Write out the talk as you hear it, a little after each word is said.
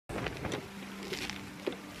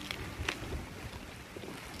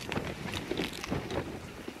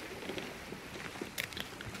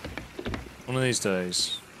One of these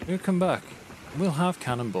days, we'll come back. We'll have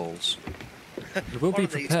cannonballs. We'll be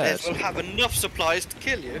prepared. We'll have enough supplies to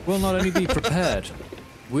kill you. We'll not only be prepared,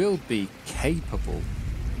 we'll be capable.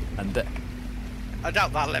 And I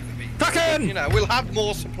doubt that'll ever be. Kraken! You know, we'll have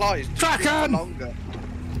more supplies to Kraken! longer.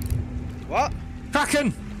 What?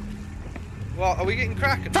 Kraken! What? Are we getting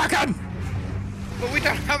Kraken? Kraken! But we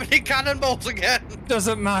don't have any cannonballs again.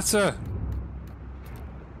 Doesn't matter.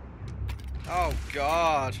 Oh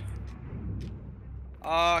God.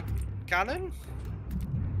 Cannon?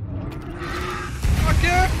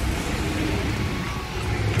 Okay.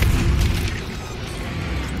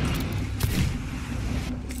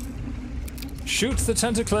 Shoot the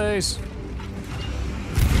tentacles.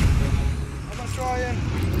 I'm not trying.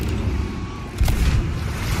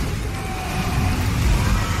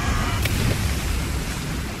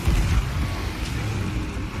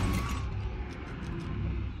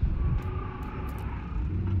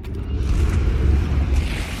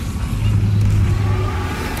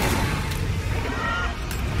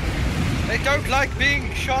 They don't like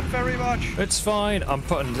being shot very much. It's fine. I'm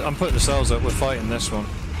putting the cells up. We're fighting this one.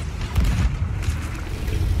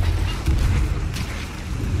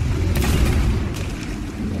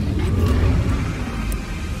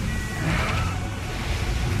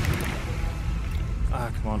 Ah,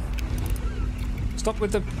 come on. Stop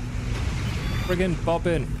with the friggin'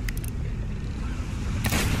 bobbin.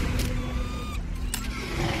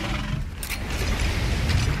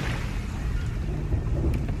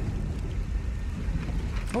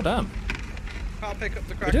 Oh damn. Can't pick up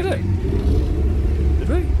the We Kraken. did it! Did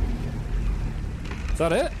we? Is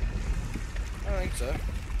that it? I don't think so.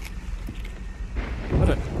 Did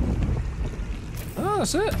it? Oh,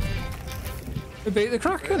 that's it. We beat the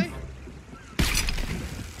Kraken. Really?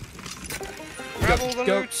 Grab all the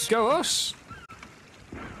loot. Go us!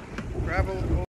 Grab all